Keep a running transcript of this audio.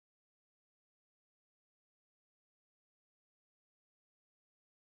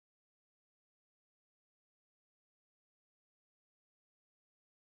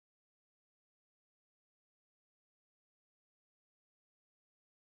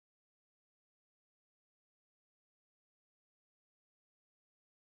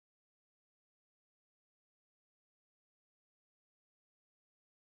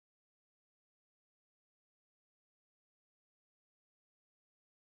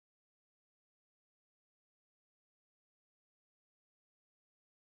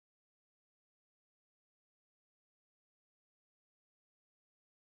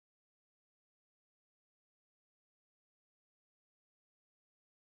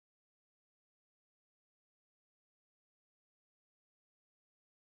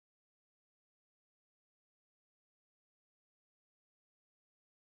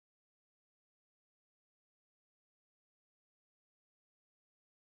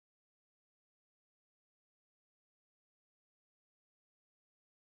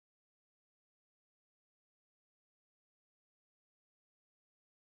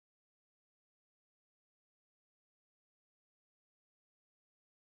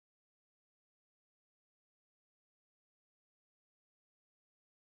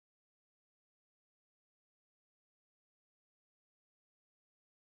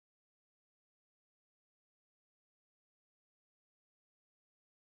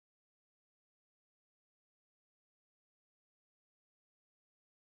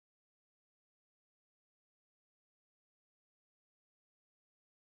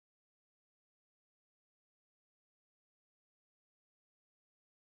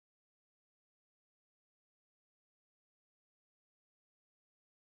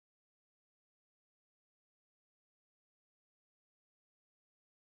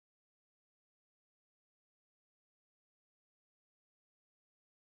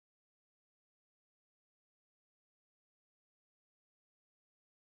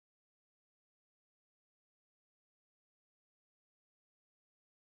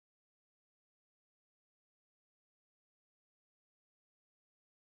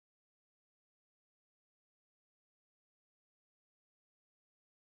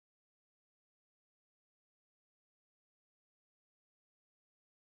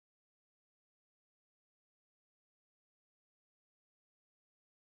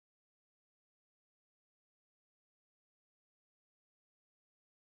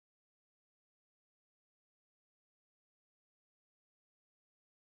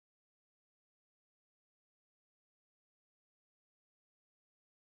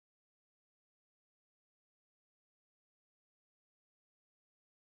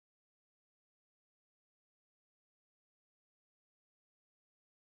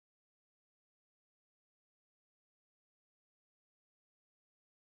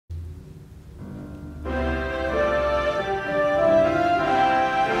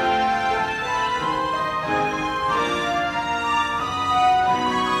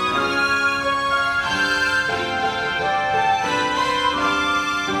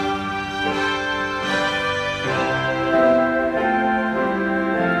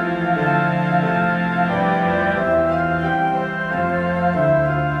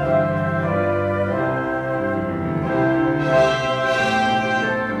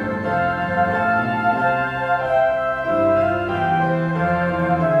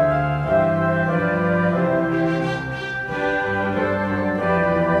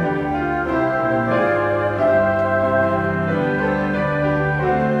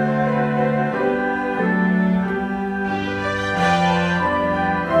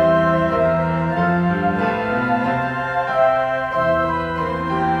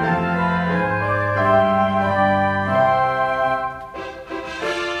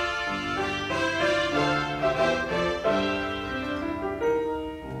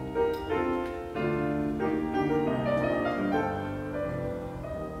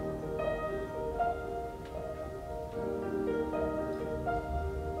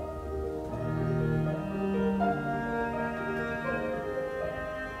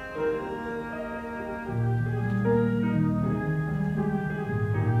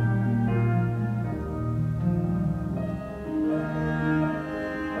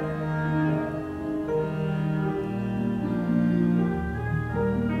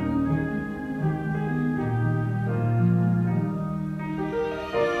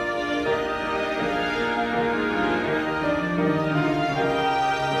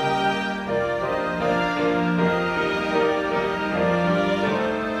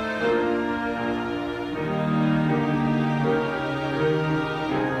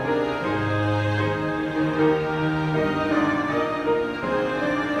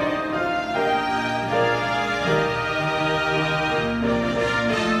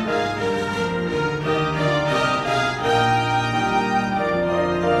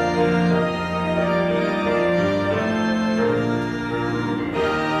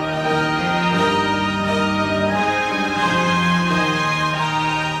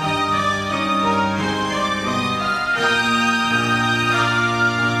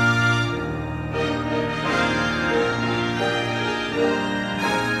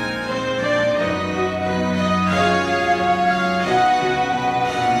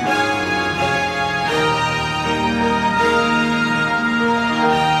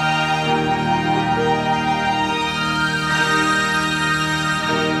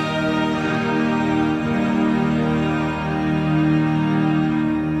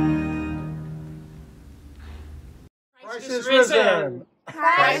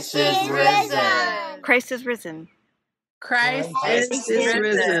Christ is risen. Christ is risen. Christ is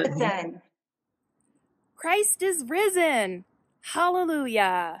risen. Christ is risen.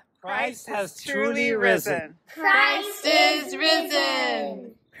 Hallelujah. Christ has truly risen. Christ is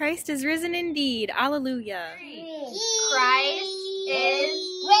risen. Christ is risen indeed. Hallelujah. Christ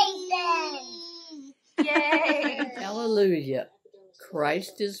is risen. Yay. Hallelujah.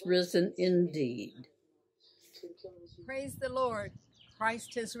 Christ is risen indeed. Praise the Lord.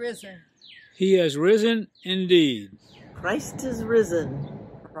 Christ has risen. He has risen indeed. Christ is risen.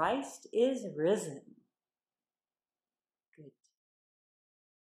 Christ is risen. Good.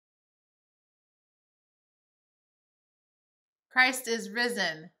 Christ is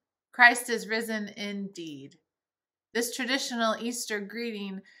risen. Christ is risen indeed. This traditional Easter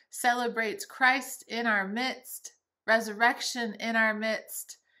greeting celebrates Christ in our midst, resurrection in our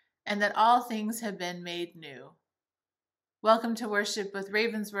midst, and that all things have been made new. Welcome to worship with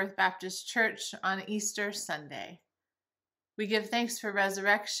Ravensworth Baptist Church on Easter Sunday. We give thanks for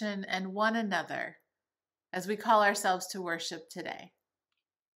resurrection and one another as we call ourselves to worship today.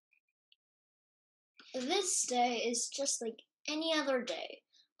 This day is just like any other day.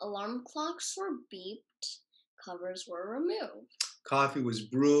 Alarm clocks were beeped, covers were removed. Coffee was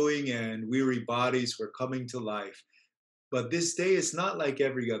brewing and weary bodies were coming to life. But this day is not like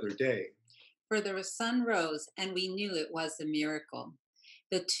every other day. For the sun rose, and we knew it was a miracle.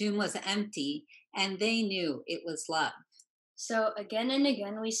 The tomb was empty, and they knew it was love. So again and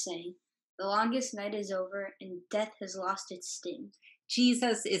again we sing, the longest night is over, and death has lost its sting.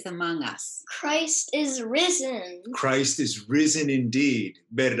 Jesus is among us. Christ is risen. Christ is risen indeed.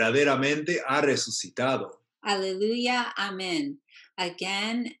 Verdaderamente ha resucitado. Alleluia, amen.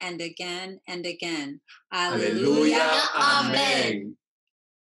 Again and again and again. Alleluia, amen.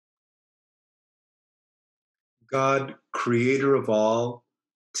 God, creator of all,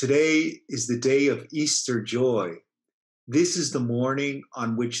 today is the day of Easter joy. This is the morning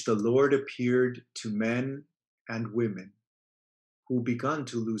on which the Lord appeared to men and women who begun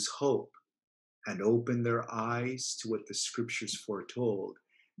to lose hope and open their eyes to what the scriptures foretold,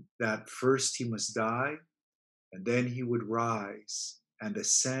 that first he must die, and then he would rise and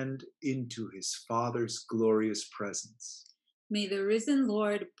ascend into his Father's glorious presence. May the risen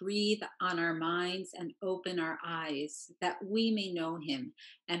Lord breathe on our minds and open our eyes, that we may know him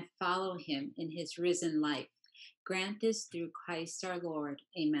and follow him in his risen life. Grant this through Christ our Lord.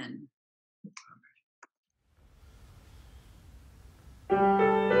 Amen.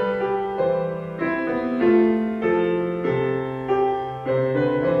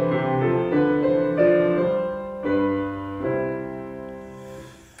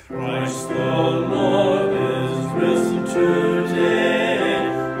 Christ the Lord is risen today.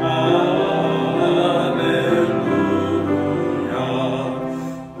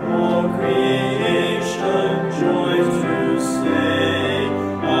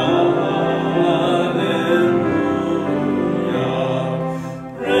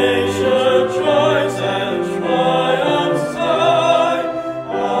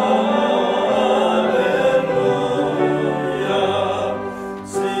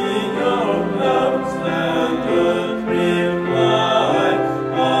 Sing your heavens and the great clouds.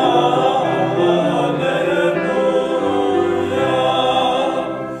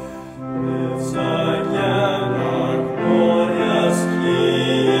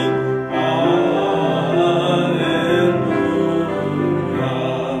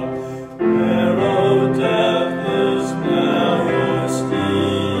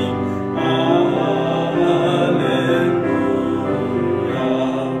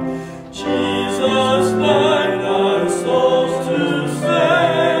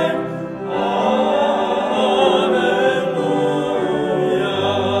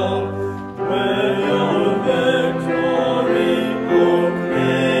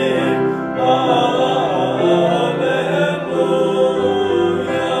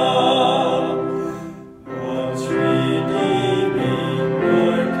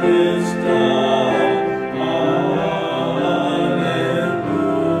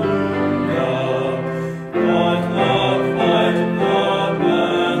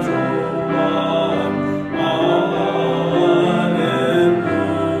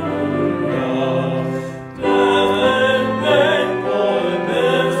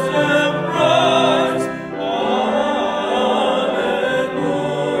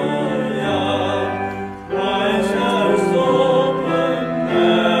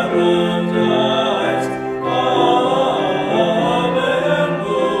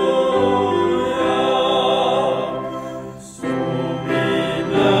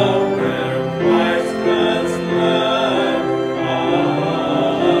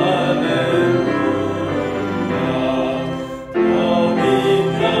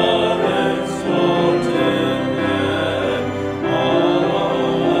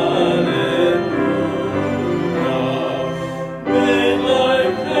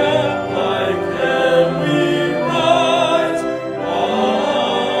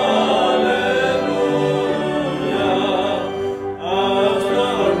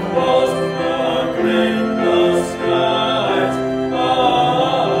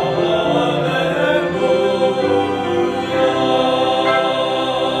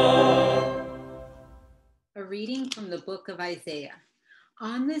 book of Isaiah.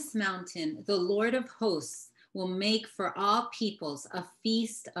 On this mountain, the Lord of hosts will make for all peoples a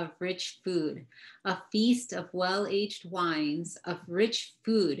feast of rich food, a feast of well-aged wines, of rich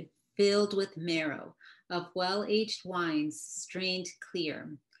food filled with marrow, of well-aged wines strained clear.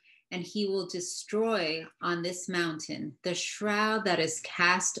 And he will destroy on this mountain the shroud that is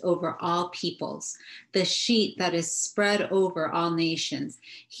cast over all peoples, the sheet that is spread over all nations.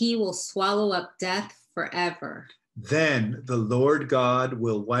 He will swallow up death forever. Then the Lord God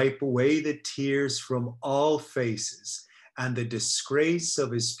will wipe away the tears from all faces, and the disgrace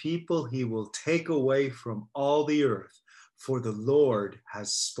of his people he will take away from all the earth, for the Lord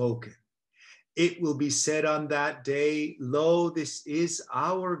has spoken. It will be said on that day, Lo, this is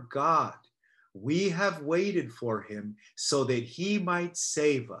our God. We have waited for him so that he might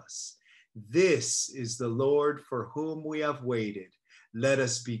save us. This is the Lord for whom we have waited. Let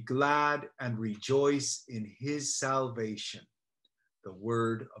us be glad and rejoice in his salvation. The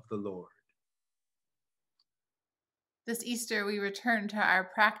word of the Lord. This Easter, we return to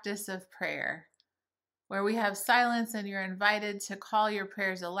our practice of prayer, where we have silence and you're invited to call your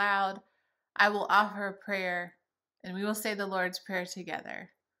prayers aloud. I will offer a prayer, and we will say the Lord's Prayer together.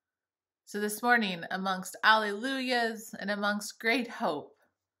 So this morning, amongst alleluias and amongst great hope,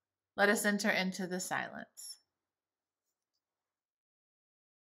 let us enter into the silence.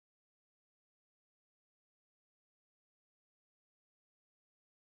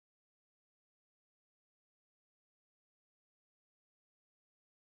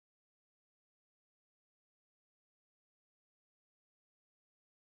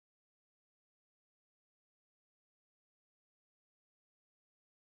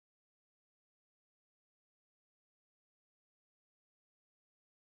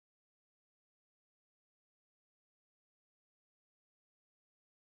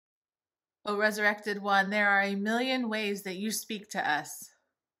 O resurrected one, there are a million ways that you speak to us,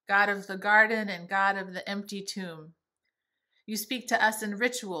 God of the garden and God of the empty tomb. You speak to us in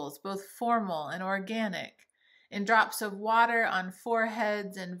rituals, both formal and organic, in drops of water on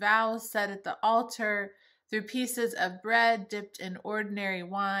foreheads and vows said at the altar, through pieces of bread dipped in ordinary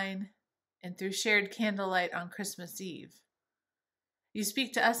wine, and through shared candlelight on Christmas Eve. You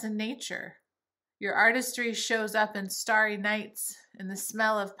speak to us in nature. Your artistry shows up in starry nights, in the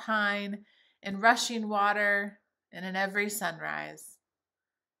smell of pine, in rushing water, and in every sunrise.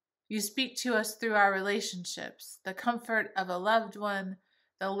 You speak to us through our relationships, the comfort of a loved one,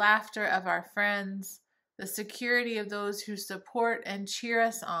 the laughter of our friends, the security of those who support and cheer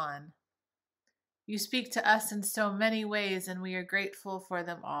us on. You speak to us in so many ways, and we are grateful for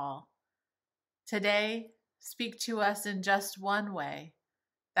them all. Today, speak to us in just one way.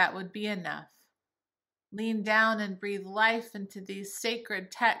 That would be enough. Lean down and breathe life into these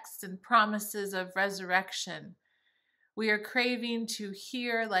sacred texts and promises of resurrection. We are craving to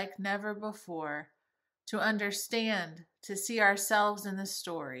hear like never before, to understand, to see ourselves in the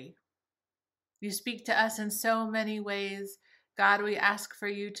story. You speak to us in so many ways. God, we ask for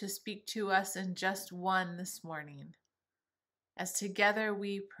you to speak to us in just one this morning. As together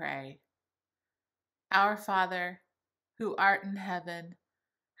we pray. Our Father, who art in heaven,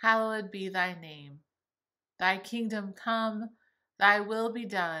 hallowed be thy name. Thy kingdom come, thy will be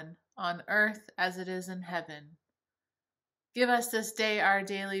done, on earth as it is in heaven. Give us this day our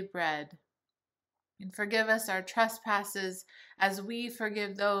daily bread, and forgive us our trespasses as we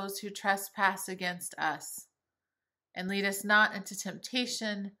forgive those who trespass against us. And lead us not into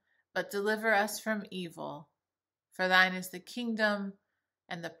temptation, but deliver us from evil. For thine is the kingdom,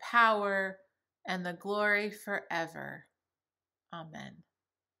 and the power, and the glory forever. Amen.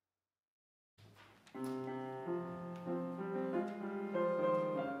 Joy.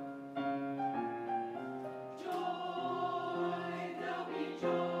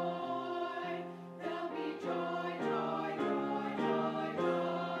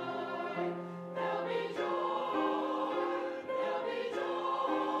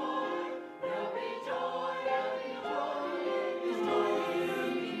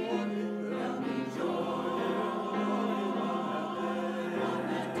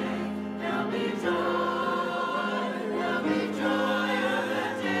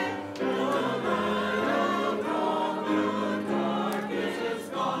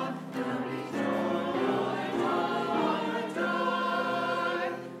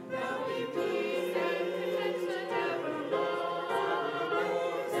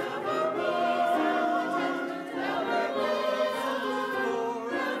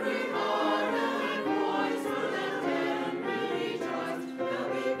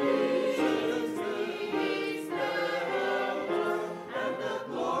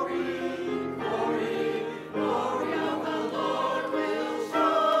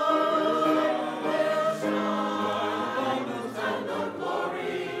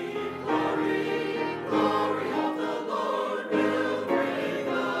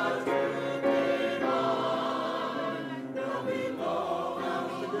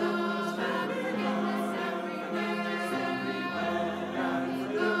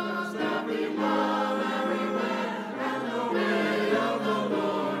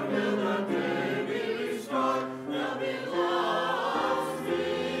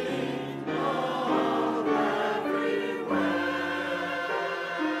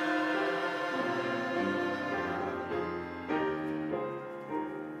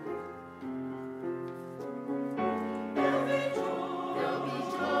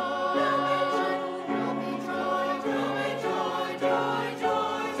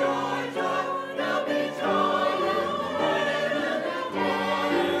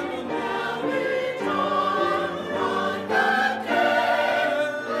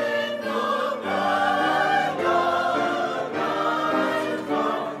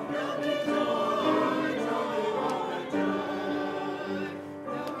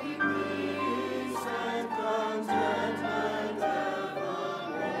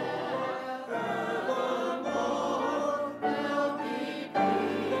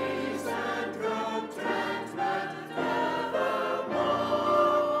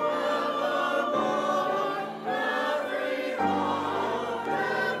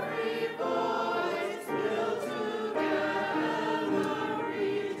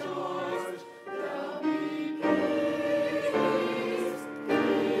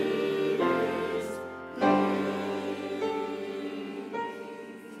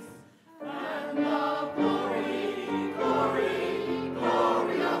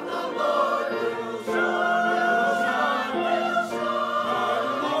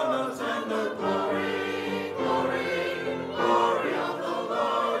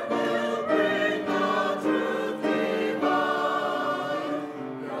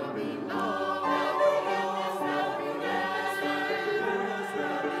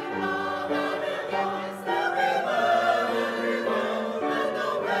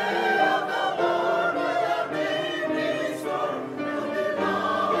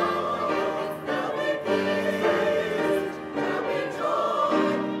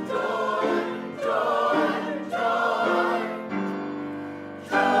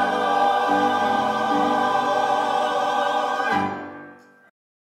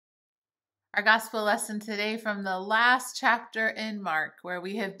 Our gospel lesson today from the last chapter in Mark, where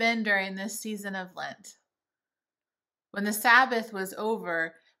we have been during this season of Lent. When the Sabbath was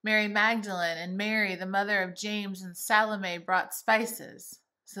over, Mary Magdalene and Mary, the mother of James, and Salome brought spices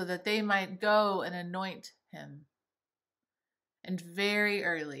so that they might go and anoint him. And very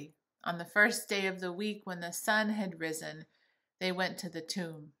early, on the first day of the week when the sun had risen, they went to the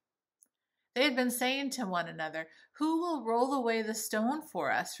tomb. They had been saying to one another, "Who will roll away the stone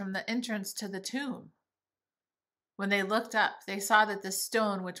for us from the entrance to the tomb?" When they looked up, they saw that the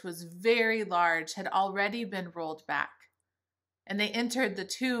stone, which was very large, had already been rolled back. And they entered the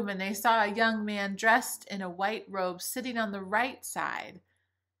tomb, and they saw a young man dressed in a white robe sitting on the right side,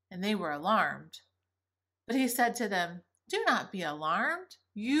 and they were alarmed. But he said to them, "Do not be alarmed.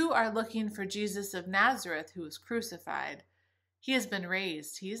 You are looking for Jesus of Nazareth, who was crucified. He has been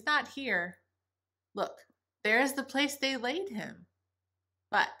raised. He is not here. Look, there is the place they laid him.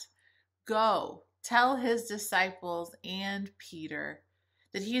 But go, tell his disciples and Peter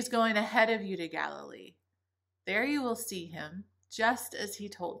that he is going ahead of you to Galilee. There you will see him, just as he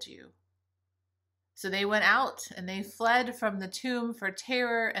told you." So they went out, and they fled from the tomb, for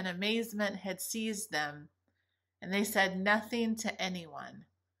terror and amazement had seized them. And they said nothing to anyone,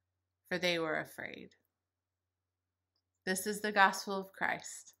 for they were afraid. This is the gospel of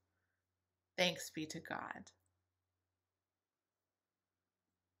Christ. Thanks be to God.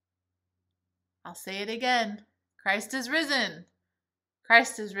 I'll say it again. Christ is risen.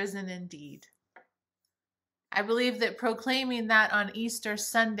 Christ is risen indeed. I believe that proclaiming that on Easter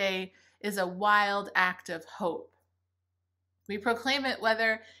Sunday is a wild act of hope. We proclaim it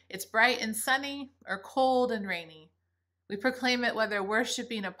whether it's bright and sunny or cold and rainy. We proclaim it whether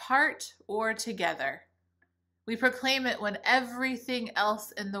worshiping apart or together. We proclaim it when everything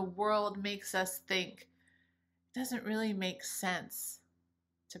else in the world makes us think it doesn't really make sense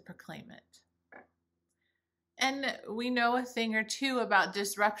to proclaim it. And we know a thing or two about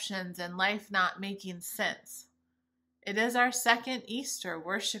disruptions and life not making sense. It is our second Easter,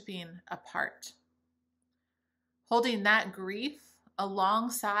 worshiping apart. Holding that grief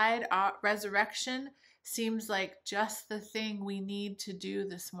alongside our resurrection seems like just the thing we need to do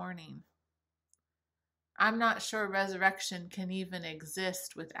this morning. I'm not sure resurrection can even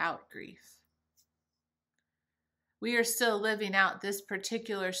exist without grief. We are still living out this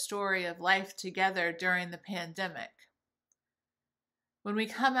particular story of life together during the pandemic. When we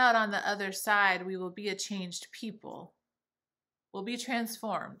come out on the other side, we will be a changed people. We'll be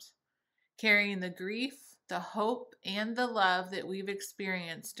transformed, carrying the grief, the hope, and the love that we've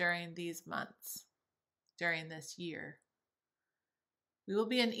experienced during these months, during this year. We will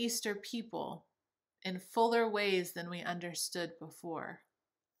be an Easter people in fuller ways than we understood before.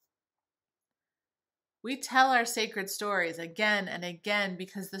 We tell our sacred stories again and again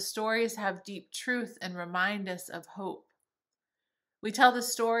because the stories have deep truth and remind us of hope. We tell the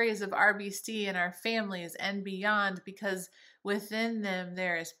stories of RBC and our families and beyond because within them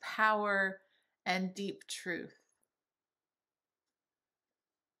there is power and deep truth.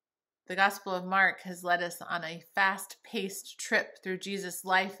 The Gospel of Mark has led us on a fast-paced trip through Jesus'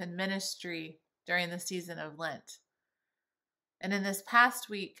 life and ministry during the season of Lent. And in this past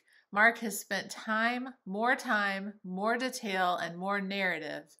week, Mark has spent more detail, and more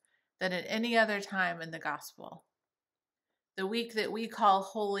narrative than at any other time in the Gospel. The week that we call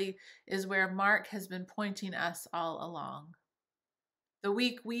Holy is where Mark has been pointing us all along. The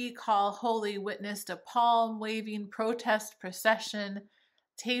week we call Holy witnessed a palm-waving protest procession,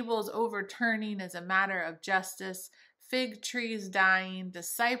 tables overturning as a matter of justice, fig trees dying,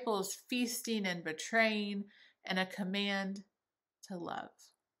 disciples feasting and betraying, and a command to love.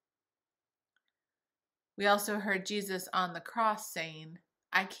 We also heard Jesus on the cross saying,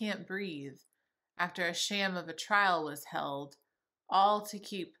 "I can't breathe," after a sham of a trial was held, all to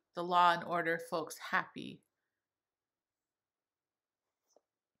keep the law and order folks happy.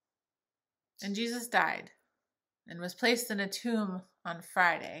 And Jesus died and was placed in a tomb on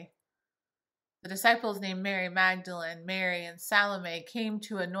Friday. The disciples named Mary Magdalene, Mary, and Salome came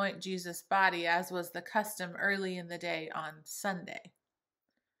to anoint Jesus' body, as was the custom early in the day on Sunday.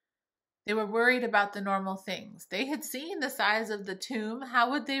 They were worried about the normal things. They had seen the size of the tomb.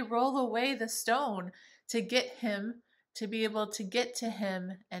 How would they roll away the stone to get him, to be able to get to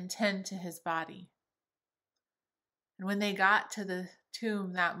him and tend to his body? And when they got to the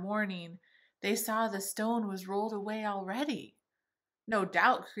tomb that morning, they saw the stone was rolled away already, no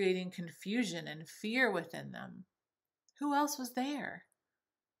doubt creating confusion and fear within them. Who else was there?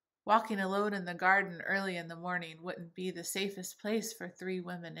 Walking alone in the garden early in the morning wouldn't be the safest place for 3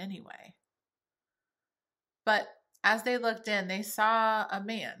 women anyway. But as they looked in, they saw a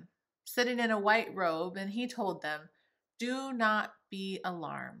man sitting in a white robe, and he told them, "Do not be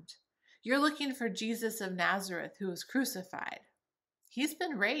alarmed. You're looking for Jesus of Nazareth who was crucified. He's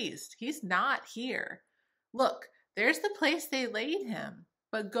been raised. He's not here. Look, there's the place they laid him.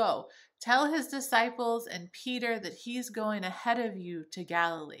 But go, tell his disciples and Peter that he's going ahead of you to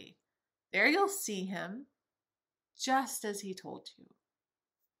Galilee. There you'll see him, just as he told you."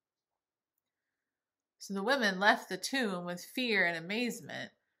 So the women left the tomb with fear and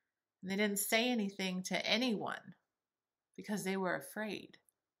amazement, and they didn't say anything to anyone because they were afraid.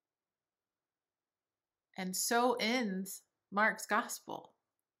 And so ends Mark's gospel.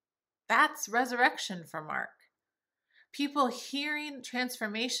 That's resurrection for Mark. People hearing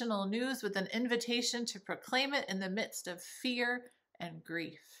transformational news with an invitation to proclaim it in the midst of fear and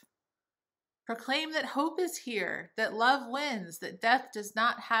grief. Proclaim that hope is here, that love wins, that death does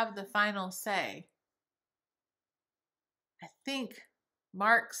not have the final say. I think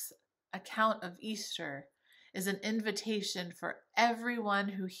Mark's account of Easter is an invitation for everyone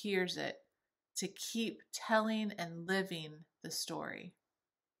who hears it to keep telling and living the story.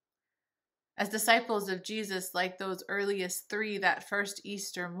 As disciples of Jesus, like those earliest three that first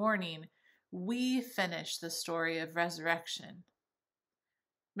Easter morning, we finish the story of resurrection.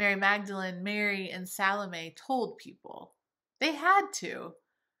 Mary Magdalene, Mary, and Salome told people. They had to.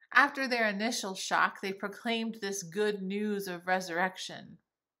 After their initial shock, they proclaimed this good news of resurrection.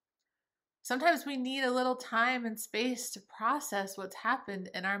 Sometimes we need a little time and space to process what's happened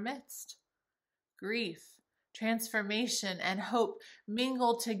in our midst. Grief, transformation, and hope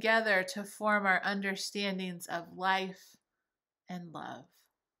mingle together to form our understandings of life and love.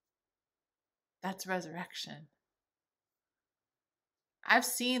 That's resurrection. I've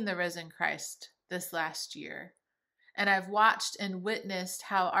seen the risen Christ this last year, and I've watched and witnessed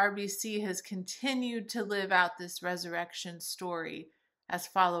how RBC has continued to live out this resurrection story as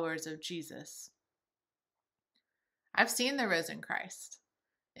followers of Jesus. I've seen the risen Christ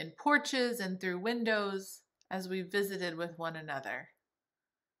in porches and through windows as we visited with one another,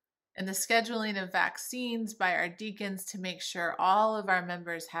 in the scheduling of vaccines by our deacons to make sure all of our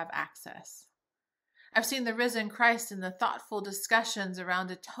members have access. I've seen the risen Christ in the thoughtful discussions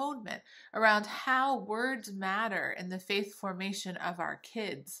around atonement, around how words matter in the faith formation of our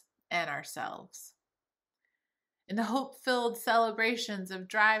kids and ourselves. In the hope-filled celebrations of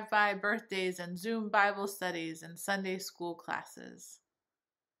drive-by birthdays and Zoom Bible studies and Sunday school classes.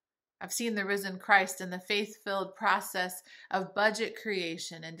 I've seen the risen Christ in the faith-filled process of budget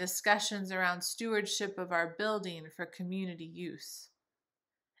creation and discussions around stewardship of our building for community use.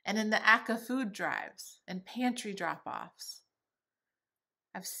 And in the ACA food drives and pantry drop-offs.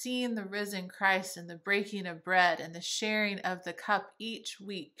 I've seen the risen Christ in the breaking of bread and the sharing of the cup each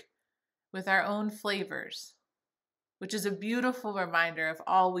week with our own flavors, which is a beautiful reminder of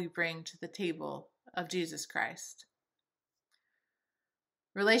all we bring to the table of Jesus Christ.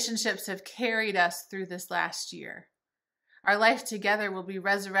 Relationships have carried us through this last year. Our life together will be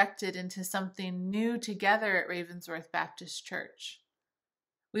resurrected into something new together at Ravensworth Baptist Church.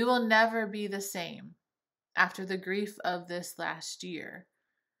 We will never be the same after the grief of this last year.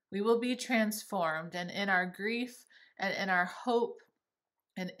 We will be transformed, and in our grief and in our hope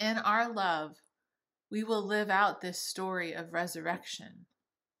and in our love, we will live out this story of resurrection.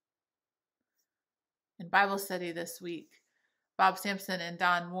 In Bible study this week, Bob Sampson and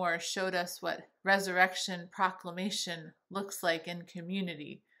Don Moore showed us what resurrection proclamation looks like in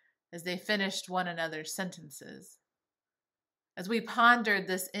community as they finished one another's sentences. As we pondered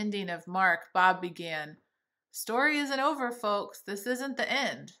this ending of Mark, Bob began, "Story isn't over, folks. This isn't the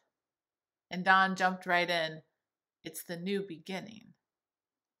end." And Don jumped right in, "It's the new beginning."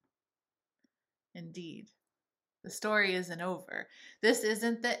 Indeed, the story isn't over. This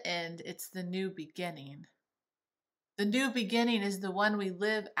isn't the end. It's the new beginning. The new beginning is the one we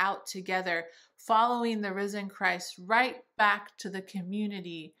live out together, following the risen Christ right back to the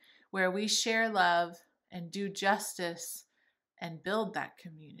community where we share love and do justice and build that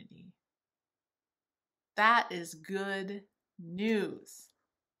community. That is good news.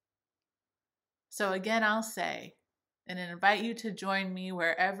 So again, I'll say, and invite you to join me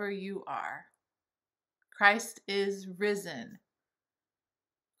wherever you are. Christ is risen.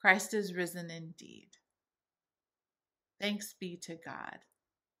 Christ is risen indeed. Thanks be to God.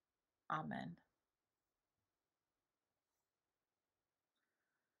 Amen.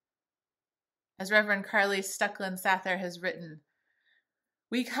 As Reverend Carly Stucklin-Sather has written,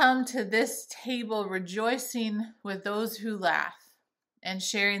 we come to this table rejoicing with those who laugh and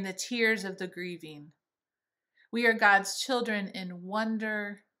sharing the tears of the grieving. We are God's children in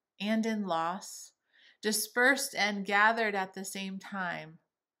wonder and in loss, dispersed and gathered at the same time,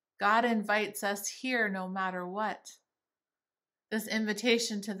 God invites us here no matter what. This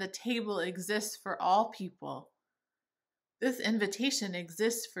invitation to the table exists for all people. This invitation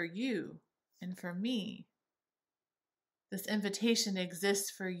exists for you and for me. This invitation exists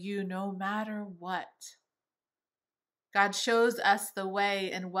for you no matter what. God shows us the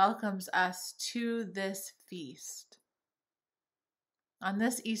way and welcomes us to this feast. On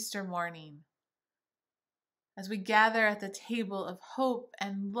this Easter morning, as we gather at the table of hope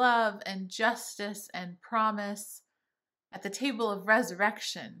and love and justice and promise, at the table of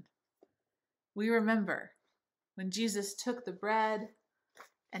resurrection, we remember when Jesus took the bread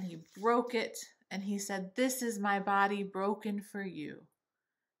and he broke it and he said, "This is my body broken for you.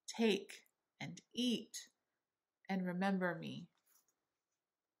 Take and eat and remember me."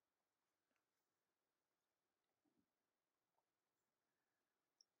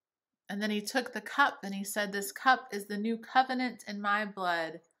 And then he took the cup and he said, "This cup is the new covenant in my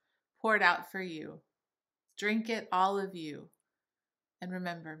blood poured out for you. Drink it, all of you, and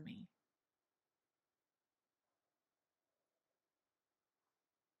remember me."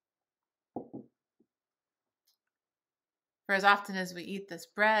 For as often as we eat this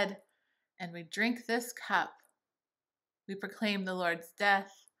bread and we drink this cup, we proclaim the Lord's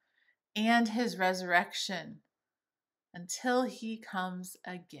death and his resurrection until he comes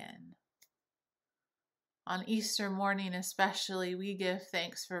again. On Easter morning especially, we give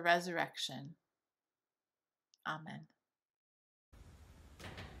thanks for resurrection. Amen.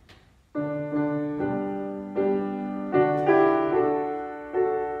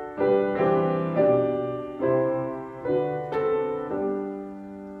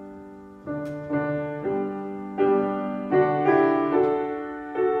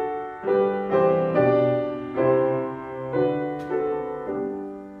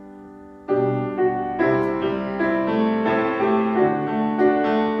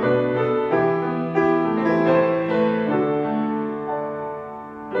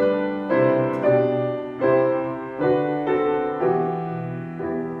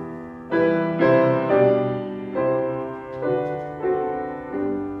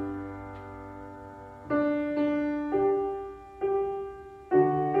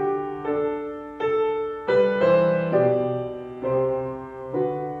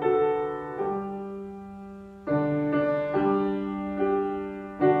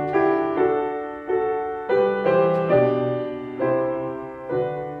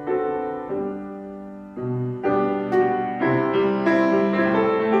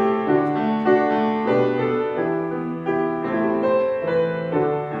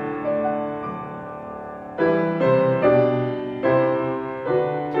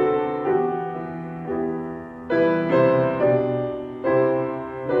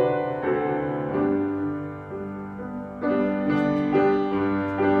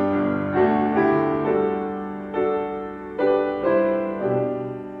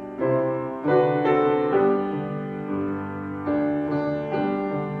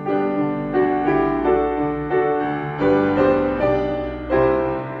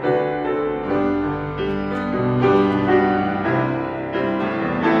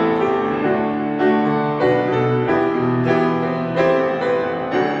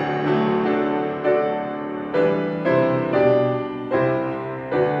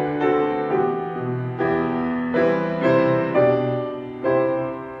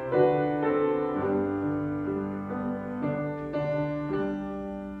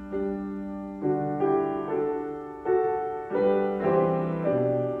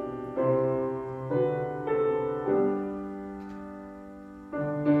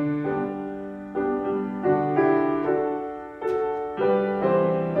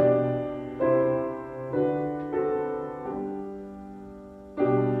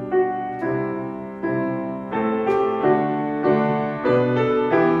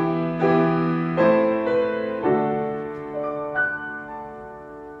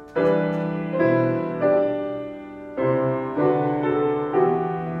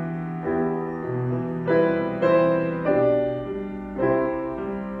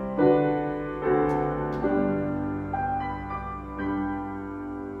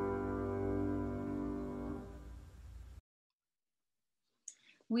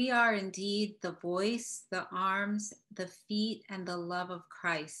 We are indeed the voice, the arms, the feet, and the love of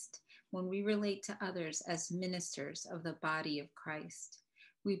Christ when we relate to others as ministers of the body of Christ.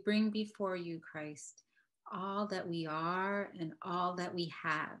 We bring before you, Christ, all that we are and all that we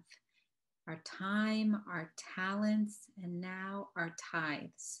have, our time, our talents, and now our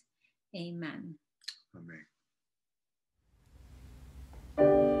tithes. Amen. Amen.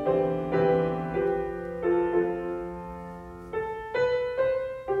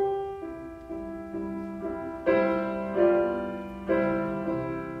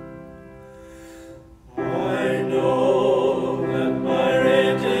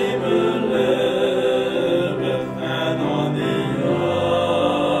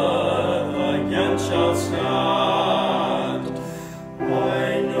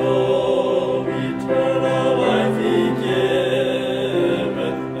 I know eternal life He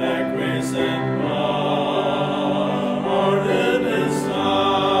giveth, that grace and pardon is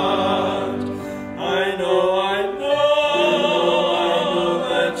not. I know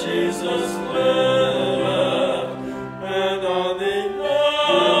that Jesus liveth, and on the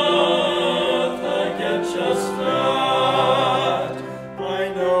earth again shall start.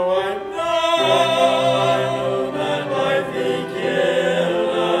 I know that life He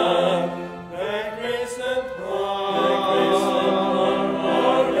giveth, that grace and pardon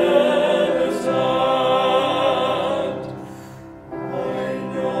is not. I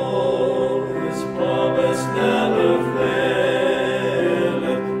know His promise never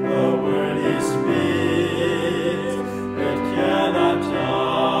faileth, the word He speaks, it cannot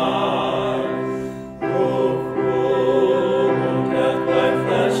die. Though cruel death my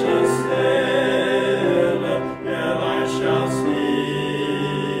flesh assaileth, yet I shall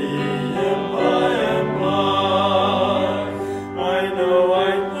see Him by and by. I know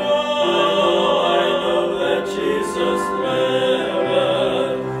that Jesus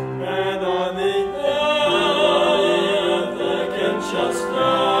liveth, and on the earth again shall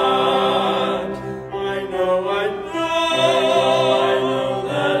start. I know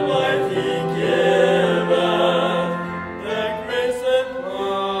that life He giveth, that grace and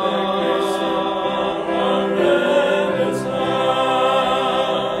pardon is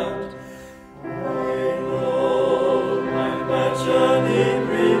not. I know my mansion He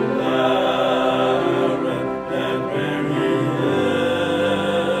prepareth, that where He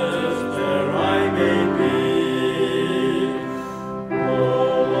is, there I may be.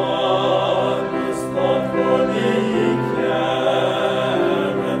 Oh, what thought for me He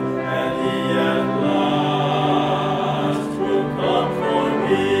careth, and He at last will come for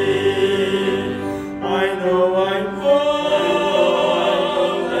me. I know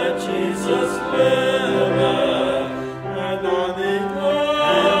that Jesus liveth, and on the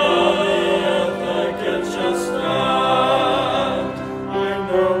earth again shall start. I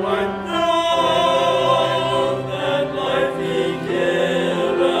know that life He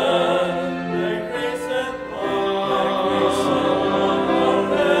giveth, that grace and pardon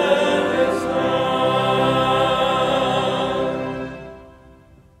is not.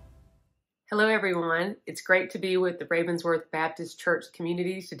 Hello, everyone. It's great to be with the Ravensworth Baptist Church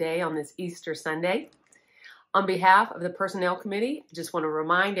community today on this Easter Sunday. On behalf of the Personnel Committee, I just want to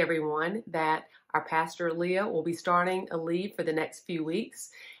remind everyone that our pastor, Leah, will be starting a leave for the next few weeks,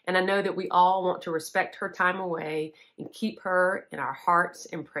 and I know that we all want to respect her time away and keep her in our hearts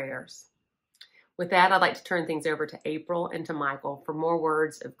and prayers. With that, I'd like to turn things over to April and to Michael for more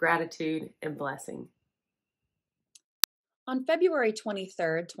words of gratitude and blessing. On February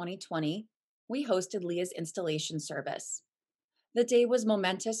 23rd, 2020, we hosted Leah's installation service. The day was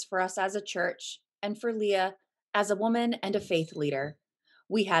momentous for us as a church and for Leah as a woman and a faith leader.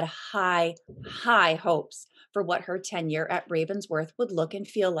 We had high hopes for what her tenure at Ravensworth would look and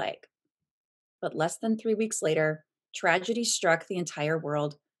feel like. But less than 3 weeks later, tragedy struck the entire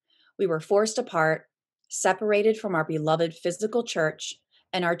world. We were forced apart, separated from our beloved physical church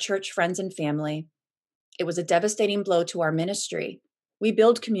and our church friends and family. It was a devastating blow to our ministry. We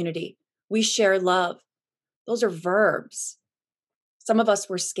build community. We share love. Those are verbs. Some of us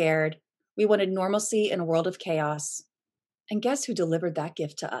were scared. We wanted normalcy in a world of chaos. And guess who delivered that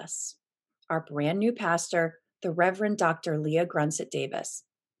gift to us? Our brand new pastor, the Reverend Dr. Leah Grundset Davis.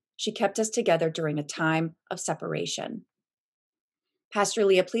 She kept us together during a time of separation. Pastor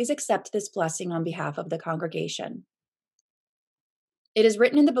Leah, please accept this blessing on behalf of the congregation. It is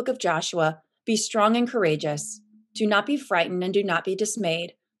written in the book of Joshua, "Be strong and courageous. Do not be frightened and do not be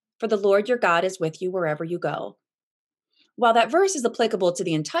dismayed, for the Lord your God is with you wherever you go." While that verse is applicable to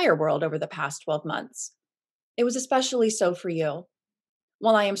the entire world over the past 12 months, it was especially so for you.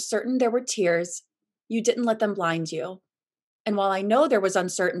 While I am certain there were tears, you didn't let them blind you. And while I know there was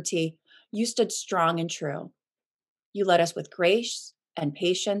uncertainty, you stood strong and true. You led us with grace and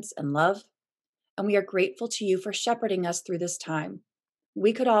patience and love, and we are grateful to you for shepherding us through this time.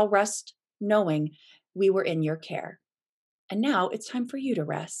 We could all rest knowing we were in your care. And now it's time for you to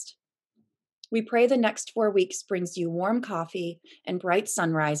rest. We pray the next 4 weeks brings you warm coffee and bright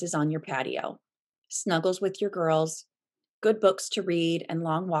sunrises on your patio, snuggles with your girls, good books to read, and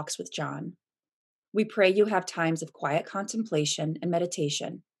long walks with John. We pray you have times of quiet contemplation and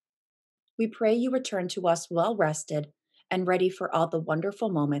meditation. We pray you return to us well rested and ready for all the wonderful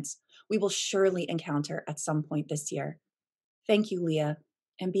moments we will surely encounter at some point this year. Thank you, Leah,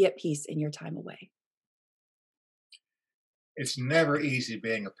 and be at peace in your time away. It's never easy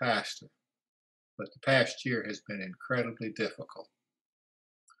being a pastor, but the past year has been incredibly difficult.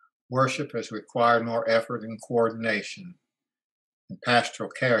 Worship has required more effort and coordination, and pastoral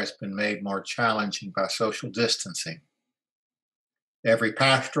care has been made more challenging by social distancing. Every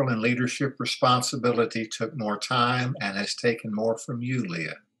pastoral and leadership responsibility took more time and has taken more from you,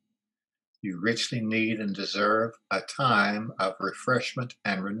 Leah. You richly need and deserve a time of refreshment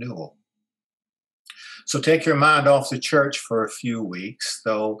and renewal. So take your mind off the church for a few weeks,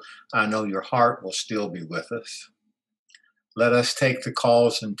 though I know your heart will still be with us. Let us take the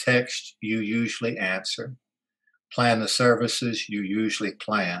calls and texts you usually answer, plan the services you usually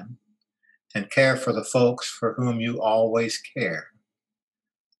plan, and care for the folks for whom you always care.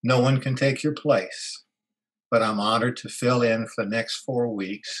 No one can take your place, but I'm honored to fill in for the next 4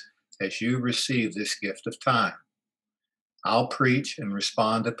 weeks as you receive this gift of time. I'll preach and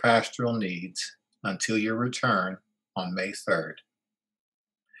respond to pastoral needs until your return on May 3rd.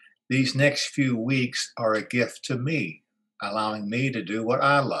 These next few weeks are a gift to me, allowing me to do what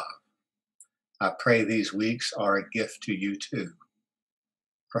I love. I pray these weeks are a gift to you too.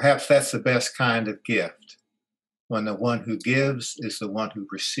 Perhaps that's the best kind of gift, when the one who gives is the one who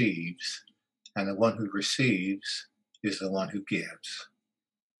receives, and the one who receives is the one who gives.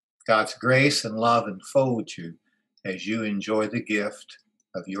 God's grace and love enfold you as you enjoy the gift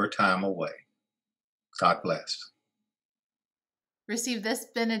of your time away. God bless. Receive this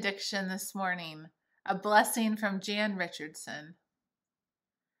benediction this morning, a blessing from Jan Richardson.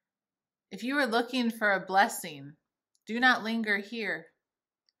 If you are looking for a blessing, do not linger here.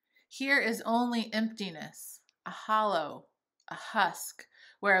 Here is only emptiness, a hollow, a husk,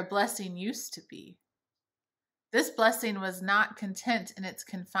 where a blessing used to be. This blessing was not content in its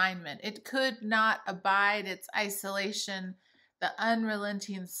confinement. It could not abide its isolation, the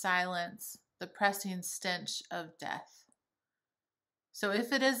unrelenting silence, the pressing stench of death. So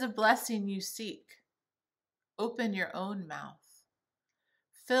if it is a blessing you seek, open your own mouth.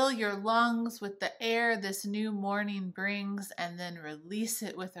 Fill your lungs with the air this new morning brings, and then release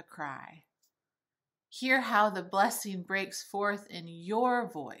it with a cry. Hear how the blessing breaks forth in your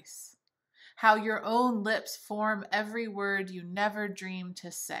voice, how your own lips form every word you never dreamed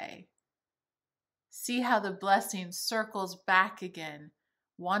to say. See how the blessing circles back again,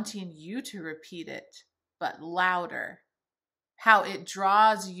 wanting you to repeat it, but louder. How it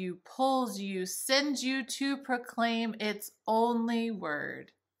draws you, pulls you, sends you to proclaim its only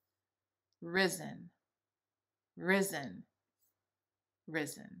word. Risen, risen,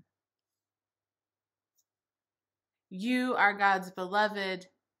 risen. You are God's beloved,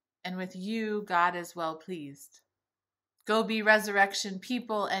 and with you God is well pleased. Go be resurrection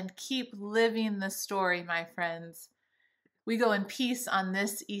people and keep living the story, my friends. We go in peace on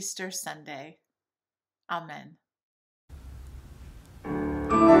this Easter Sunday. Amen.